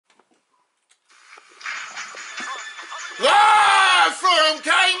Live from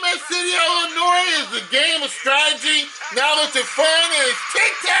Calumet City, Illinois is the game of strategy. Now that you're fun is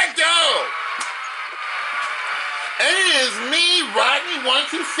Tic-Tac-Dough. And it is me,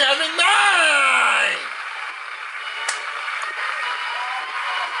 Rodney1279.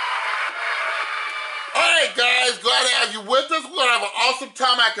 Alright guys, glad to have you with us. We're going to have an awesome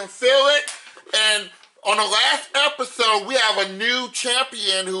time. I can feel it. And on the last episode, we have a new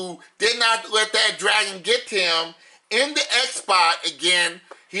champion who did not let that dragon get to him. In the X spot again,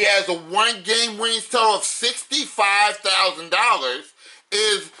 he has a one-game winnings total of $65,000.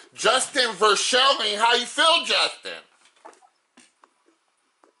 Is Justin Verschelling. How you feel, Justin?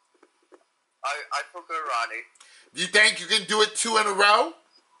 I feel good, Ronnie. Do you think you can do it 2 in a row?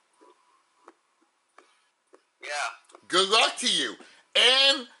 Yeah. Good luck to you.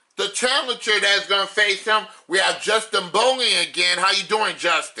 And the challenger that's going to face him, we have Justin Bowling again. How you doing,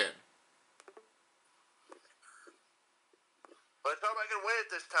 Justin? Let's hope I can win it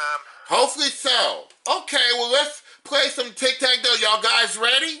this time. Hopefully so. Okay, well, let's play some Tic-Tac-Dough. Y'all guys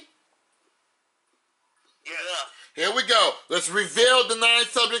ready? Yeah. Here we go. Let's reveal the 9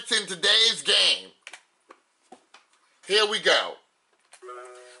 subjects in today's game. Here we go.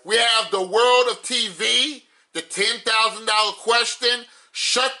 We have the world of TV, the $10,000 question,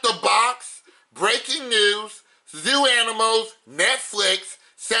 shut the box, breaking news, zoo animals, Netflix,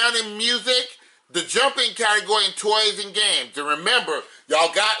 sound and music, the jumping category, and toys and games. And remember, y'all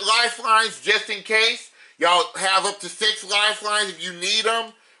got lifelines just in case. Y'all have up to 6 lifelines if you need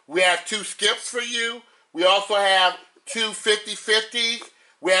them. We have 2 skips for you. We also have 2 50-50s.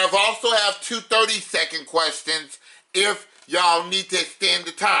 We also have 2 30-second questions if y'all need to extend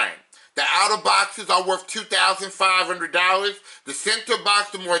the time. The outer boxes are worth $2,500. The center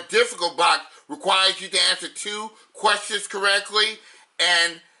box, the more difficult box, requires you to answer 2 questions correctly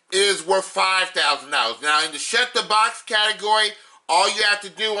and is worth $5,000. Now, in the shut the box category, all you have to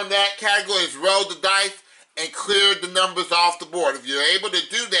do in that category is roll the dice and clear the numbers off the board. If you're able to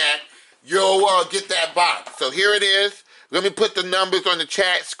do that, you'll get that box. So here it is. Let me put the numbers on the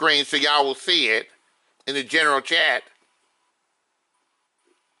chat screen so y'all will see it in the general chat.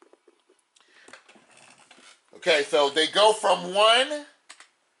 Okay, so they go from 1,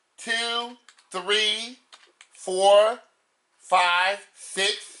 2, 3, 4, 5,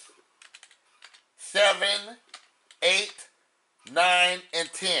 6, 7, 8, 9,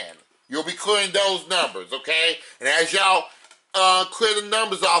 and 10. You'll be clearing those numbers, okay? And as y'all clear the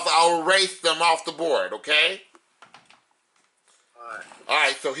numbers off, I'll erase them off the board, okay? All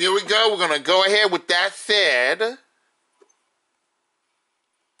right, so here we go. We're going to go ahead with that said.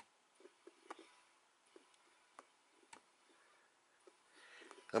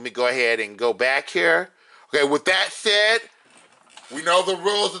 Let me go ahead and go back here. Okay, with that said, we know the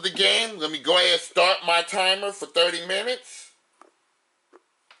rules of the game. Let me go ahead and start my timer for 30 minutes.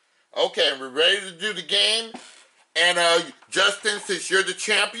 Okay, we're ready to do the game. And Justin, since you're the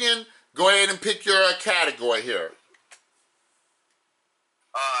champion, go ahead and pick your category here.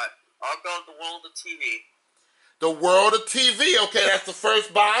 I'll go with the world of TV. The world of TV. Okay, that's the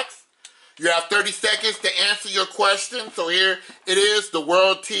first box. You have 30 seconds to answer your question. So here it is, the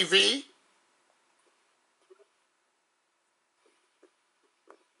world TV.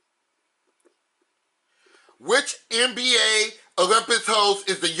 Which NBA Olympics host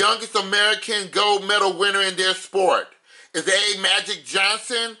is the youngest American gold medal winner in their sport? Is A, Magic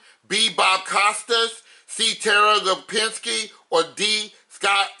Johnson, B, Bob Costas, C, Tara Lipinski, or D,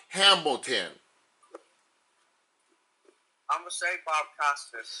 Scott Hamilton? I'm going to say Bob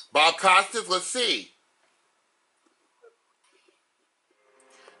Costas. Bob Costas, let's see.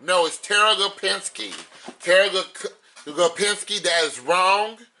 No, it's Tara Lipinski. Tara Lipinski, that is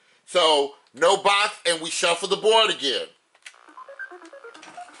wrong. So, no box, and we shuffle the board again.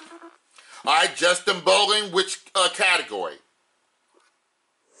 All right, Justin Bowling, which category?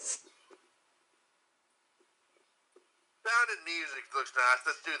 Sound and music looks nice.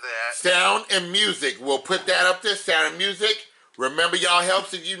 Let's do that. Sound and music. We'll put that up there, sound and music. Remember, y'all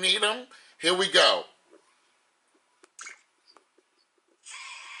helps if you need them. Here we go.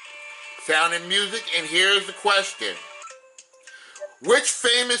 Sound and music, and here's the question. Which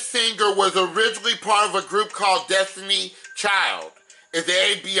famous singer was originally part of a group called Destiny Child? Is it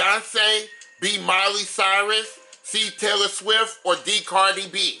A, Beyonce, B, Miley Cyrus, C, Taylor Swift, or D, Cardi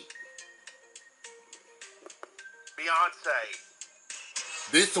B? Beyonce.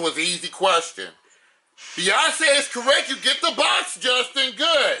 This was an easy question. Beyonce is correct. You get the box, Justin.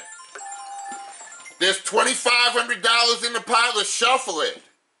 Good. There's $2,500 in the pot. Let's shuffle it.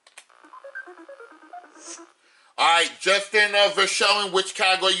 All right, Justin Verschelling, which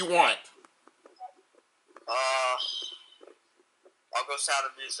category you want? I'll go Sound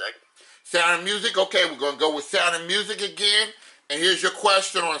of Music. Sound of Music? Okay, we're going to go with Sound of Music again. And here's your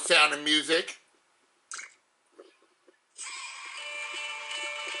question on Sound of Music.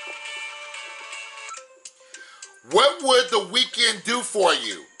 What would The Weeknd do for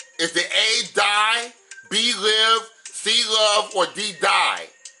you? Is it A, die, B, live, C, love, or D, die?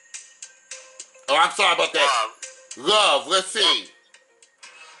 Oh, I'm sorry about that. Love. Love, let's see.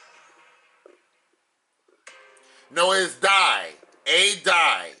 No, it's die. A,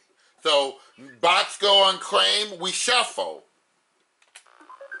 die. So, box go unclaimed, we shuffle.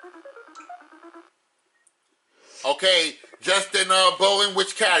 Okay, Justin Bowling,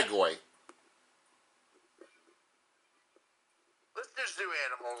 which category? Let's do Zoo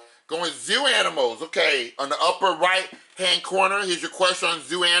Animals. Going zoo animals. Okay, on the upper right-hand corner, here's your question on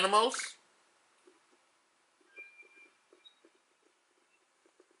zoo animals.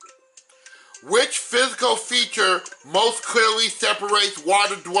 Which physical feature most clearly separates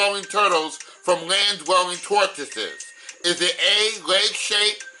water-dwelling turtles from land-dwelling tortoises? Is it A, leg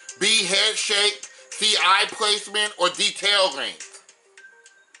shape, B, head shape, C, eye placement, or D, tail length?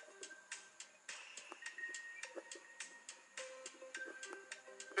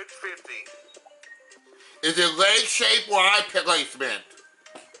 50. Is it leg shape or eye placement?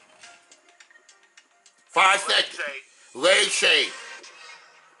 5 seconds. Leg shape.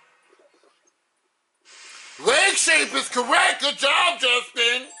 Leg shape is correct. Good job,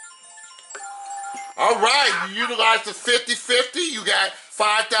 Justin. All right, you utilized the 50-50. You got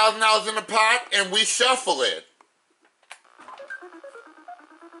 $5,000 in the pot, and we shuffle it.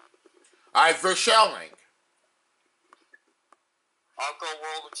 All right, Verschelling. I'll go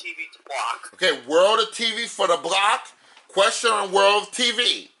World of TV to block. Okay, World of TV for the block. Question on World of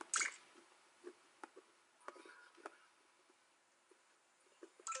TV.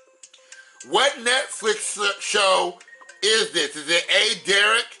 What Netflix show is this? Is it A,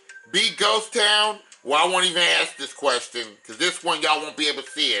 Derek, B, Ghost Town? Well, I won't even ask this question, because this one y'all won't be able to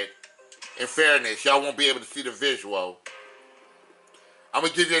see it. In fairness, y'all won't be able to see the visual. I'm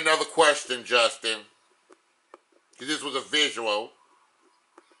going to give you another question, Justin, because this was a visual.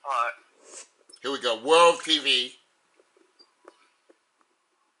 Alright. Here we go. World TV.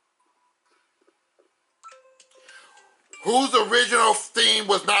 Whose original theme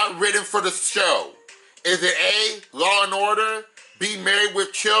was not written for the show? Is it A, Law and Order, B, Married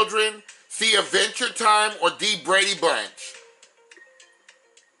with Children, C, Adventure Time, or D, Brady Bunch?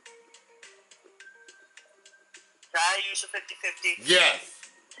 Can I use a 50-50? Yes.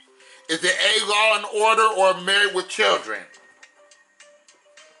 Is it A, Law and Order, or Married with Children?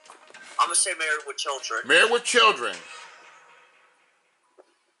 I'm going to say Married with Children. Married with Children.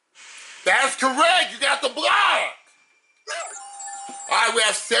 That's correct. You got the block. All right, we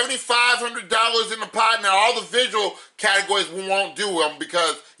have $7,500 in the pot. Now, all the visual categories, we won't do them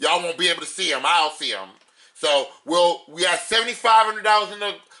because y'all won't be able to see them. I'll see them. So, we have $7,500 in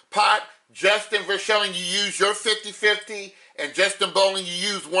the pot. Justin Verschelling, you use your 50-50. And Justin Bowling, you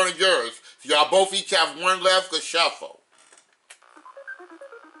use one of yours. So, y'all both each have one left to shuffle.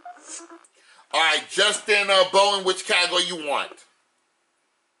 All right, Justin Bowling, which category you want?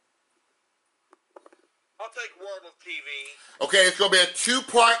 I'll take World of TV. Okay, it's going to be a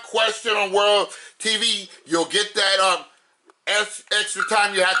 2-part question on World TV. You'll get that extra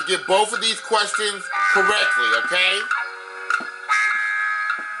time. You have to get both of these questions correctly, okay?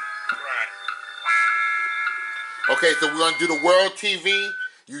 Right. Okay, so we're going to do the World TV.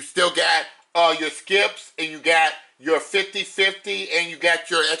 You still got your skips, and you got your 50-50, and you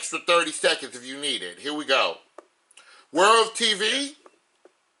got your extra 30 seconds if you need it. Here we go. World TV.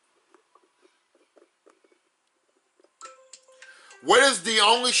 What is the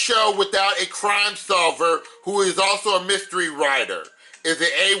only show without a crime solver who is also a mystery writer? Is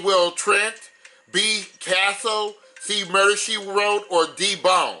it A, Will Trent, B, Castle, C, Murder, She Wrote, or D,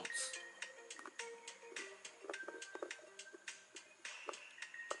 Bones?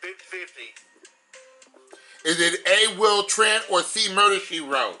 50-50. Is it A, Will Trent, or C, Murder, She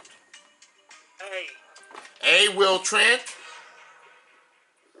Wrote? A. A, Will Trent?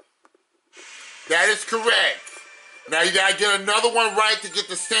 That is correct. Now you gotta get another one right to get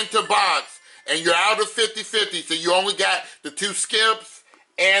the center box. And you're out of 50-50, so you only got the 2 skips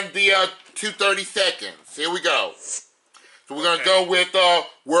and the 30 seconds. Here we go. So we're gonna go with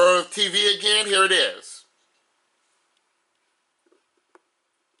World TV again. Here it is.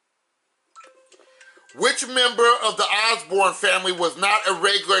 Which member of the Osborne family was not a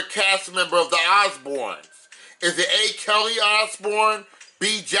regular cast member of the Osbournes? Is it A, Kelly Osbourne,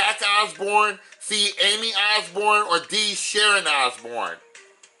 B, Jack Osbourne, C, Amy Osbourne, or D, Sharon Osbourne?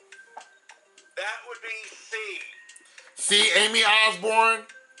 That would be C. C. Amy Osborne.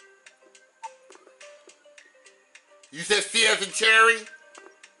 You said C as in cherry?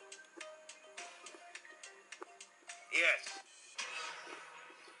 Yes.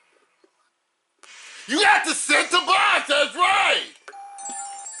 You got the center box, that's right.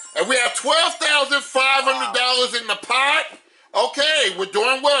 And we have $12,500 in the pot. Okay, we're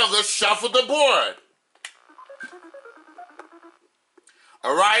doing well. Let's shuffle the board.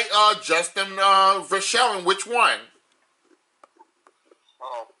 All right, Justin Verschellen, which one?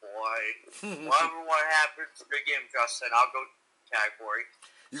 Oh boy. Whatever what happens, good game, Justin. I'll go category.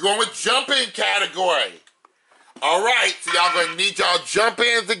 You're going with jump-in category. All right, so y'all going to need y'all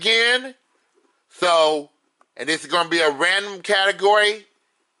jump-ins again. So, and this is going to be a random category.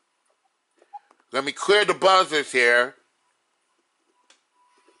 Let me clear the buzzers here.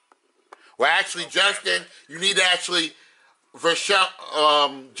 Well, actually, Justin, you need to actually,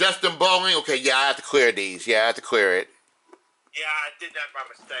 Justin Bowling. Okay, yeah, I have to clear these. Yeah, I have to clear it. Yeah, I did that by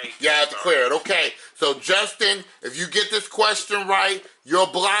mistake. Yeah, I have to clear it. Okay, so Justin, if you get this question right, you'll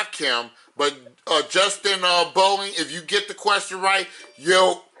block him. But Justin Bowling, if you get the question right,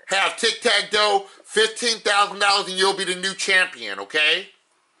 you'll have Tic-Tac-Dough, $15,000, and you'll be the new champion, okay?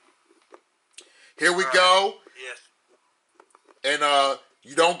 Here we go. Yes. And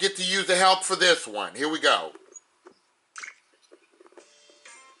you don't get to use the help for this one. Here we go.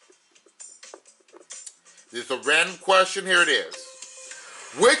 This is a random question. Here it is.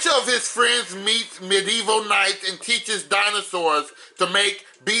 Which of his friends meets medieval knights and teaches dinosaurs to make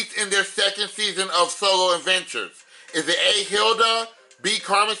beats in their second season of Solo Adventures? Is it A. Hilda, B.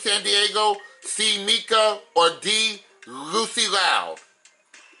 Carmen Sandiego, C. Mika, or D. Lucy Loud?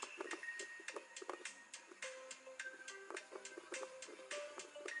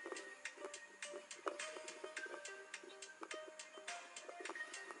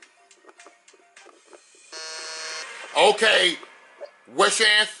 Okay, what's your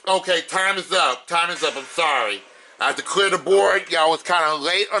answer? Okay, time is up. Time is up. I'm sorry. I have to clear the board. Y'all was kind of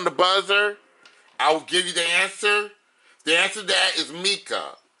late on the buzzer. I will give you the answer. The answer to that is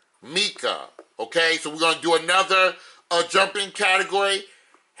Mika. Mika. Okay, so we're going to do another jump-in category.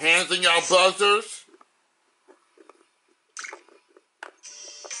 Hands on y'all buzzers.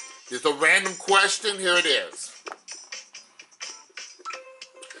 It's a random question. Here it is.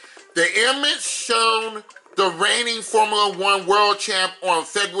 The image shown the reigning Formula One world champ on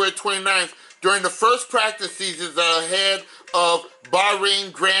February 29th during the first practice seasons ahead of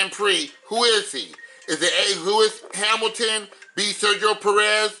Bahrain Grand Prix. Who is he? Is it A. Lewis Hamilton, B. Sergio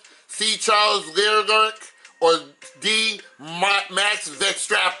Perez, C. Charles Leclerc, or D. Max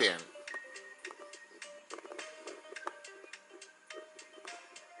Verstappen?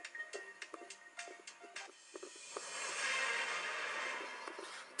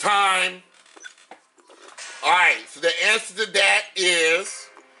 Time. All right, so the answer to that is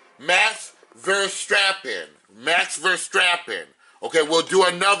Max Verstappen. Max Verstappen. Okay, we'll do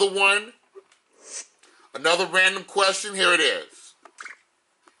another one. Another random question. Here it is.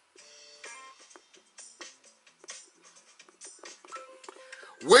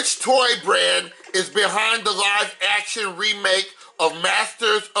 Which toy brand is behind the live-action remake of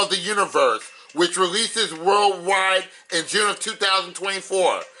Masters of the Universe, which releases worldwide in June of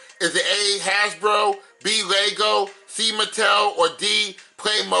 2024? Is it A. Hasbro, B. Lego, C. Mattel, or D.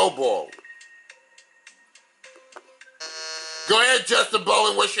 Playmobil? Go ahead, Justin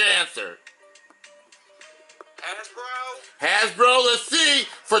Bowling. What's your answer? Hasbro? Hasbro, let's see.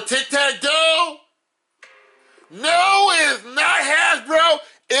 For Tic-Tac-Dough? No, it is not Hasbro.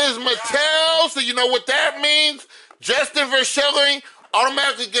 It is Mattel. So you know what that means? Justin Verschelling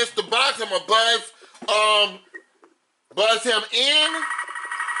automatically gets the box. I'm going to buzz him in.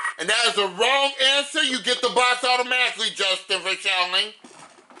 And that is the wrong answer. You get the box automatically, Justin Verschelling.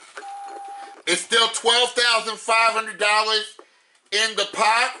 It's still $12,500 in the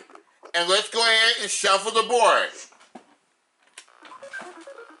pot. And let's go ahead and shuffle the board.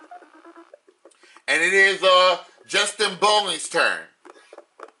 And it is Justin Bowling's turn.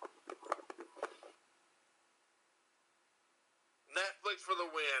 Netflix for the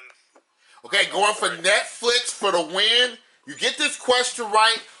win. Okay, going for Netflix for the win. You get this question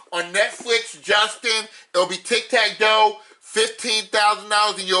right on Netflix, Justin. It'll be Tic-Tac-Dough,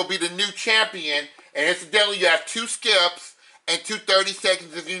 $15,000, and you'll be the new champion. And incidentally, you have 2 skips and 2 30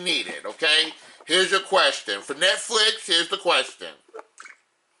 seconds if you need it, okay? Here's your question. For Netflix, here's the question.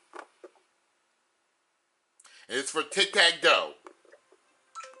 And it's for Tic-Tac-Dough.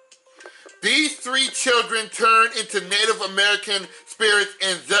 These 3 children turn into Native American spirits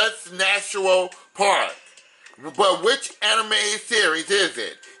in Zuts National Park. But which animated series is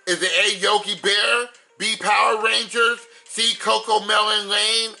it? Is it A. Yogi Bear, B. Power Rangers, C. Cocoa Melon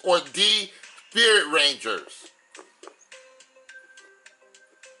Lane, or D. Spirit Rangers?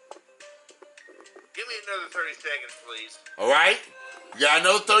 Give me another 30 seconds, please. All right? You got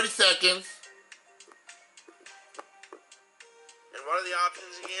another 30 seconds. And what are the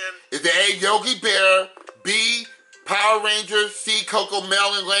options again? Is it A. Yogi Bear, B. Power Rangers, C. Cocoa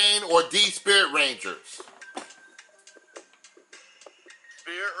Melon Lane, or D. Spirit Rangers?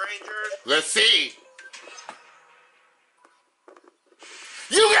 Spirit Rangers? Let's see.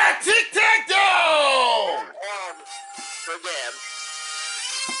 You got Tic-Tac-Dough! For them.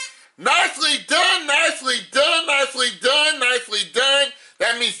 Nicely done, nicely done, nicely done, nicely done.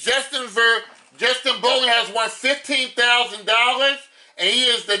 That means Justin Bowling has won $15,000, and he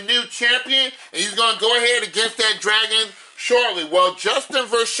is the new champion, and he's going to go ahead against that dragon shortly. Well, Justin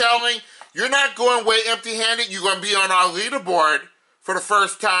Verschelling, you're not going away empty-handed. You're going to be on our leaderboard for the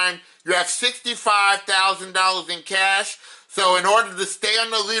first time. You have $65,000 in cash. So in order to stay on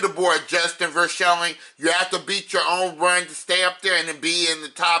the leaderboard, Justin Verschelling, you have to beat your own run to stay up there and then be in the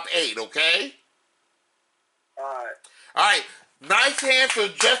top 8, okay? Alright. All right. Nice hand for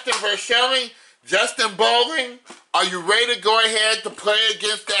Justin Verschelling. Justin Bowling, are you ready to go ahead to play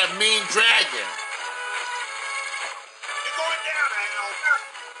against that mean dragon? You're going down,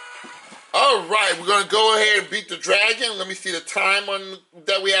 Al. All right, we're going to go ahead and beat the dragon. Let me see the time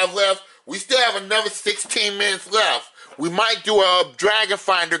that we have left. We still have another 16 minutes left. We might do a Dragon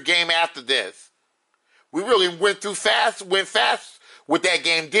Finder game after this. We really went fast with that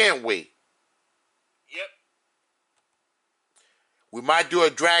game, didn't we? Yep. We might do a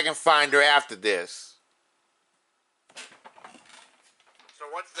Dragon Finder after this. So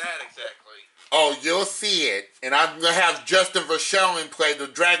what's that exactly? Oh, you'll see it. And I'm going to have Justin Verschelling play the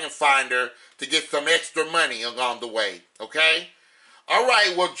Dragon Finder to get some extra money along the way. Okay? All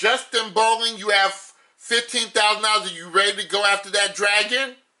right. Well, Justin Bowling, you have $15,000. Are you ready to go after that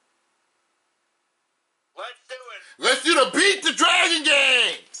dragon? Let's do it. Let's do the Beat the Dragon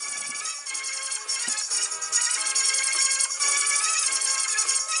game.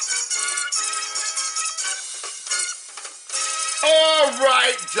 All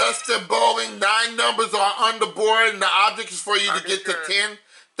right, Justin Bowling, 9 numbers are on the board, and the object is for you to get to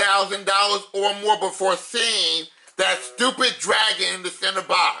 $10,000 or more before seeing that stupid dragon in the center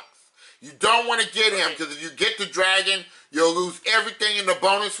box. You don't want to get him, because if you get the dragon, you'll lose everything in the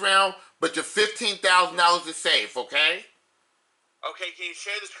bonus round, but your $15,000 is safe, okay? Okay, can you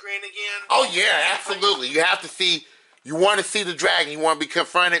share the screen again? Oh, yeah, absolutely. You have to see, you want to see the dragon. You want to be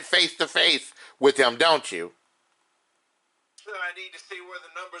confronted face to face with him, don't you? So I need to see where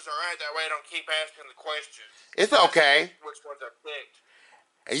the numbers are at. That way I don't keep asking the questions. It's okay. Which ones I picked.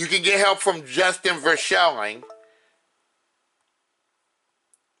 And you can get help from Justin Verschelling.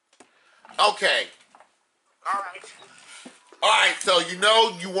 Okay. All right, so you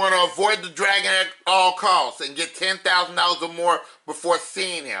know you want to avoid the dragon at all costs and get $10,000 or more before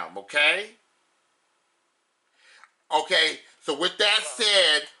seeing him, okay? Okay, so with that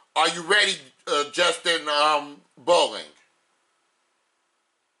said, are you ready, Justin Bowling?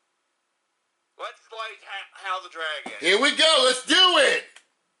 Let's play How the Dragon. Here we go, let's do it!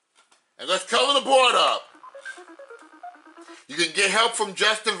 And let's color the board up. You can get help from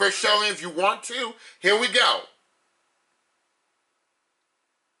Justin Verschelling if you want to. Here we go.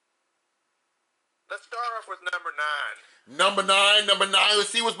 Let's start off with number 9. Number 9. Let's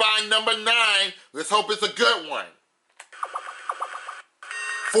see what's behind number 9. Let's hope it's a good one.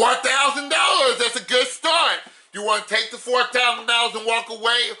 $4,000. That's a good start. You want to take the $4,000 and walk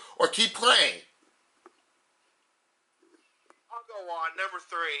away or keep playing? I'll go on. Number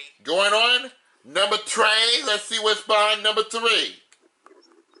 3. Going on? Number 3. Let's see what's behind number 3.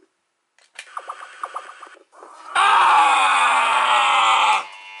 Ah!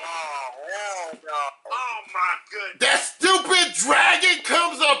 Oh, hell no. Oh, my goodness. That stupid dragon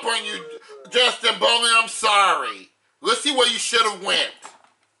comes up on you, Justin Bowling. I'm sorry. Let's see where you should have went.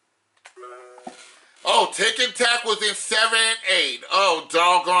 Oh, Tic-Tac was in 7 and 8. Oh,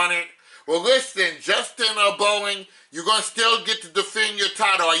 doggone it. Well, listen, Justin Bowling, you're going to still get to defend your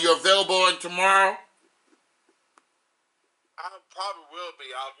title. Are you available on tomorrow? I probably will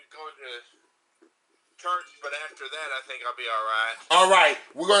be. I'll be going to church, but after that, I think I'll be all right. All right.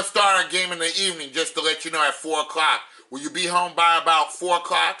 We're going to start our game in the evening, just to let you know, at 4 o'clock. Will you be home by about 4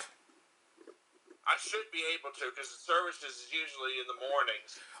 o'clock? I should be able to, because the services is usually in the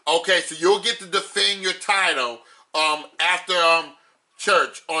mornings. Okay, so you'll get to defend your title after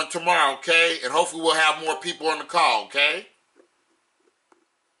church on tomorrow, okay? And hopefully we'll have more people on the call, okay?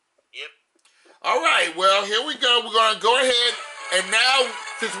 Yep. All right, well, here we go. We're going to go ahead, and now,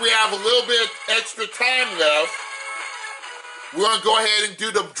 since we have a little bit extra time left, we're going to go ahead and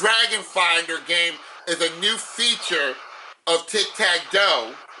do the Dragon Finder game. It's a new feature of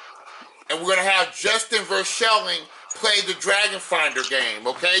Tic-Tac-Dough. And we're going to have Justin Verschelling play the Dragon Finder game.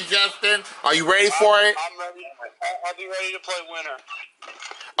 Okay, Justin? Are you ready for it? I'm ready. I'll be ready to play winner.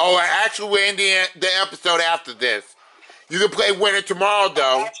 Oh, actually, we're ending the episode after this. You can play winner tomorrow,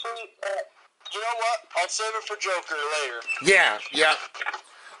 though. Actually, you know what? I'll save it for Joker later. Yeah.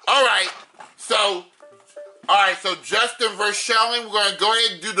 All right. So Justin Verschelling, we're going to go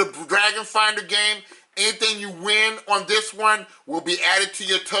ahead and do the Dragon Finder game. Anything you win on this one will be added to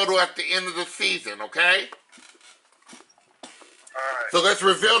your total at the end of the season, okay? All right. So let's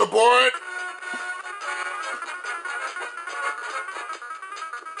reveal the board.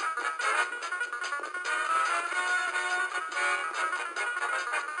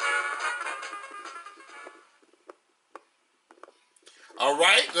 All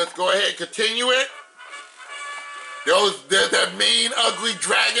right, let's go ahead and continue it. There's that mean, ugly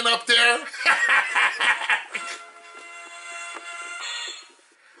dragon up there.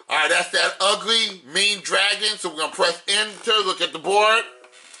 All right, that's that ugly, mean dragon. So we're going to press enter, look at the board.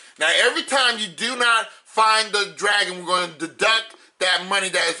 Now, every time you do not find the dragon, we're going to deduct that money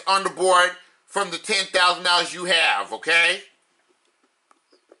that is on the board from the $10,000 you have, okay?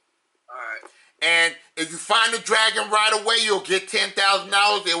 All right. And if you find the dragon right away, you'll get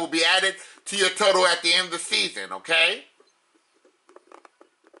 $10,000. It will be added to your total at the end of the season, okay?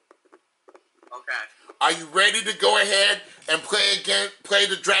 Okay. Are you ready to go ahead and play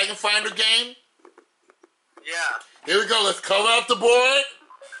the Dragon Finder game? Yeah. Here we go. Let's color up the board.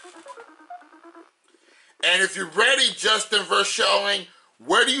 And if you're ready, Justin Verschelling,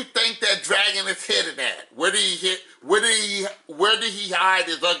 where do you think that dragon is hidden at? Where did he hide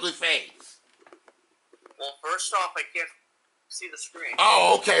his ugly face? Well, first off, I can't see the screen.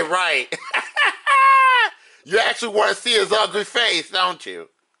 Oh, okay, right. You actually want to see his ugly face, don't you?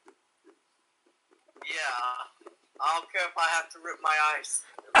 Yeah. I don't care if I have to rip my eyes.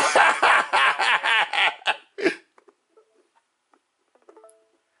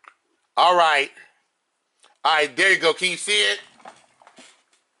 All right. All right, there you go. Can you see it?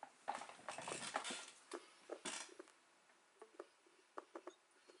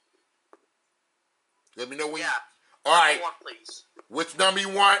 Let me know when. Yeah. All right. One, please. Which number you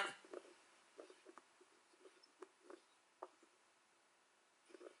want?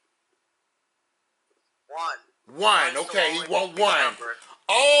 One. Okay, he want one.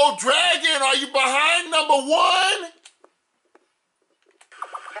 Oh, Dragon, are you behind number one?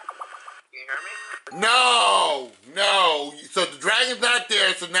 Can you hear me? No. So the Dragon's not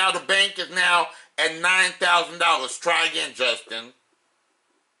there, so now the bank is now at $9,000. Try again, Justin.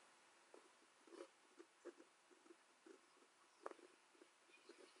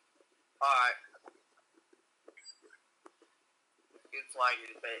 Alright. It's like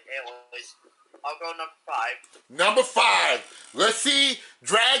it, but anyways, I'll go number 5. Number 5. Let's see,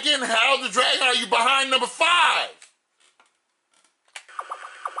 Dragon, how the Dragon, are you behind number 5?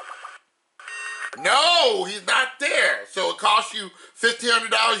 No, he's not there. So it costs you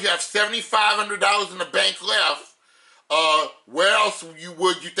 $1,500. You have $7,500 in the bank left. Where else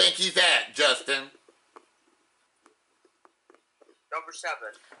would you think he's at, Justin? Number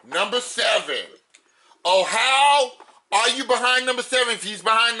 7. Number 7. Oh, how are you behind number 7? If he's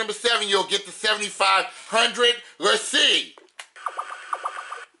behind number 7, you'll get the $7,500. Let's see.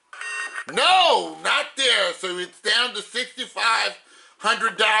 No, not there. So it's down to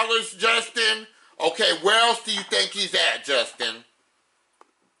 $6,500, Justin. Okay, where else do you think he's at, Justin?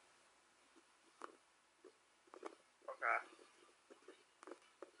 Okay.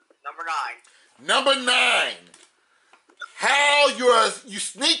 Number 9. Number 9. How you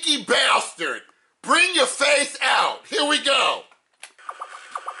sneaky bastard. Bring your face out. Here we go.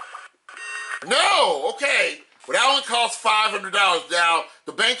 No, okay. Well, that one costs $500. Now,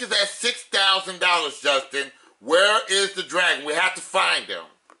 the bank is at $6,000, Justin. Where is the dragon? We have to find him.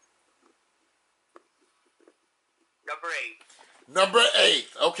 Number 8. Number 8.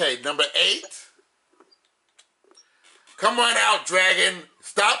 Okay, number 8. Come on out, dragon.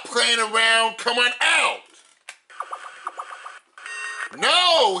 Stop playing around. Come on out.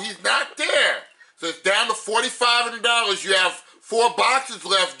 No, he's not there. So it's down to $4,500. You have 4 boxes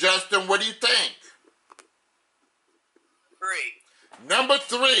left, Justin. What do you think? 3. Number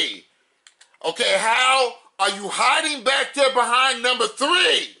 3. Okay, how are you hiding back there behind number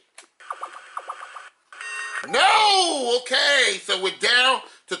 3? No! Okay, so we're down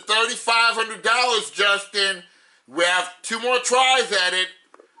to $3,500, Justin. We have 2 more tries at it.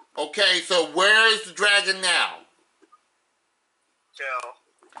 Okay, so where is the dragon now? 2.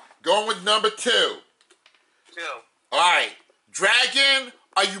 Going with number 2. 2. All right. Dragon,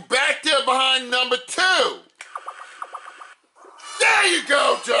 are you back there behind number 2? There you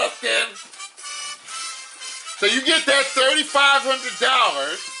go, Justin. So you get that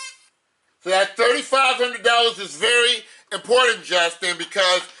 $3,500. So that $3,500 is very important, Justin,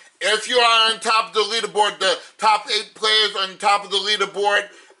 because if you are on top of the leaderboard, the top 8 players on top of the leaderboard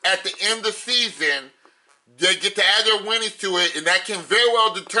at the end of the season, they get to add their winnings to it, and that can very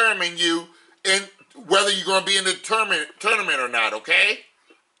well determine you in whether you're going to be in the tournament or not, okay?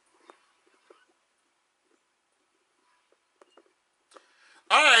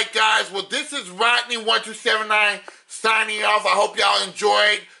 All right, guys. Well, this is Rodney1279 signing off. I hope y'all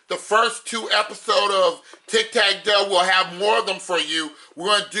enjoyed the first 2 episodes of Tic-Tac-Dough. We'll have more of them for you. We're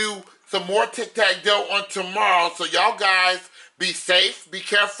going to do some more Tic-Tac-Dough on tomorrow. So y'all guys, be safe, be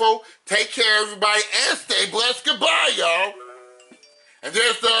careful, take care, everybody, and stay blessed. Goodbye, y'all. And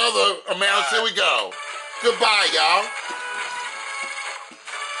there's the other amounts. Here we go. Goodbye, y'all.